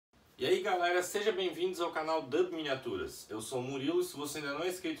E aí galera, sejam bem-vindos ao canal da Miniaturas. Eu sou o Murilo, se você ainda não é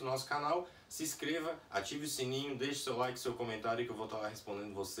inscrito no nosso canal, se inscreva, ative o sininho, deixe seu like, seu comentário que eu vou estar lá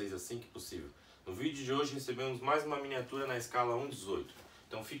respondendo vocês assim que possível. No vídeo de hoje recebemos mais uma miniatura na escala 1:18,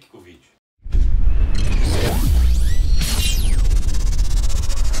 então fique com o vídeo.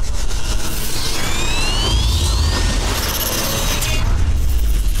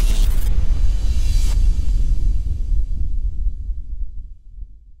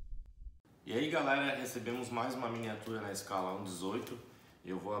 E aí galera, recebemos mais uma miniatura na escala 1:18.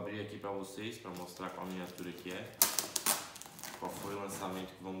 Eu vou abrir aqui para vocês, para mostrar qual miniatura que é, qual foi o lançamento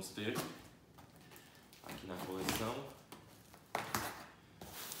que vamos ter aqui na coleção.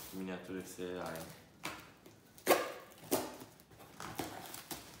 Que miniatura que será, hein?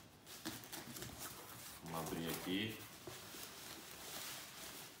 Vamos abrir aqui.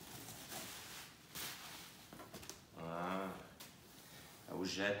 É o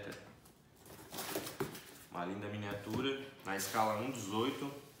Jetta. Uma linda miniatura na escala 1:18,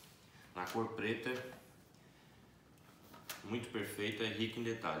 na cor preta, muito perfeita e rica em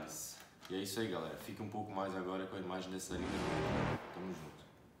detalhes. E é isso aí galera, fique um pouco mais agora com a imagem dessa linda miniatura. Tamo junto.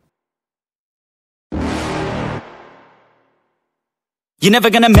 You're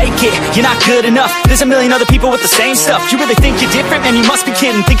never gonna make it, you're not good enough. There's a million other people with the same stuff. You really think you're different? Man, you must be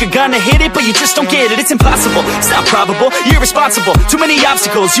kidding. Think you're gonna hit it, but you just don't get it. It's impossible, it's not probable, you're irresponsible. Too many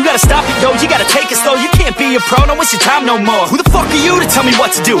obstacles, you gotta stop it, yo. You gotta take it slow, you can't be a pro. Don't waste your time no more. Who the fuck are you to tell me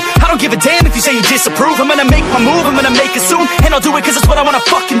what to do? I don't give a damn if you say you disapprove. I'm gonna make my move, I'm gonna make it soon. And I'll do it cause it's what I wanna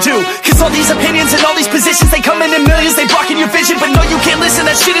fucking do. Cause all these opinions and all these positions, they come in millions, they blocking your vision. But no, you can't listen,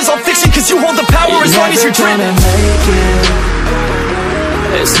 that shit is all fiction. Cause you hold the power as long as you're dreaming.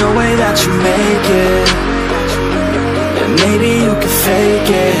 There's no way that you make it. And maybe you can fake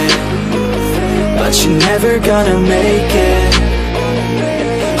it, but you're never gonna make it.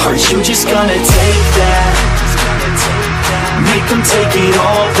 Aren't you just gonna take that? Make them take it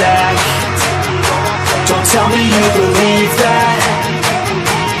all back. Don't tell me you believe that.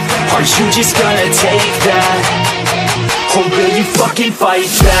 Aren't you just gonna take that? Or will you fucking fight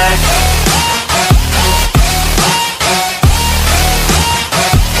back?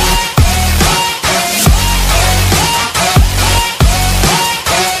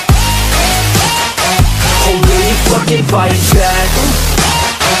 Fucking fight back.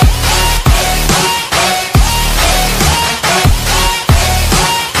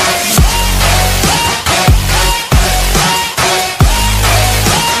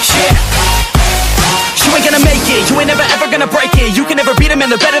 You ain't never ever gonna break it. You can never beat them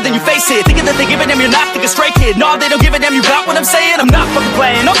and they're better than you face it. Thinking that they give a damn, you're not thinking straight, kid. No, they don't give a damn, you got what I'm saying? I'm not fucking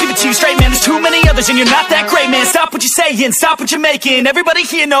playing, I'll give it to you straight, man. There's too many others and you're not that great, man. Stop what you're saying, stop what you're making. Everybody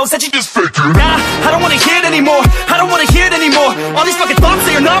here knows that you just faking. Nah, I don't wanna hear it anymore, I don't wanna hear it anymore. All these fucking thoughts,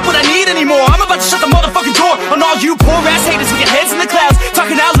 they are not what I need anymore. I'm about to shut the motherfucking door on all you poor ass haters with your heads in the clouds,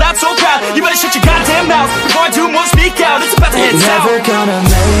 talking out loud so proud. You better shut your goddamn mouth before I do more, speak out. It's about to head south. You're never gonna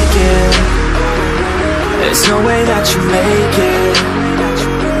make it. There's no way that you make it.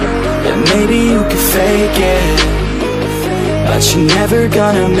 And maybe you can fake it, but you're never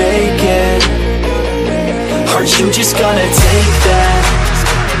gonna make it. Aren't you just gonna take that?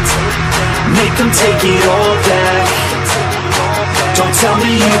 Make them take it all back. Don't tell me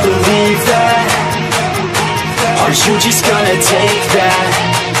you believe that. Aren't you just gonna take that?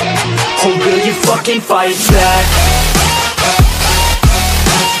 Or will you fucking fight back?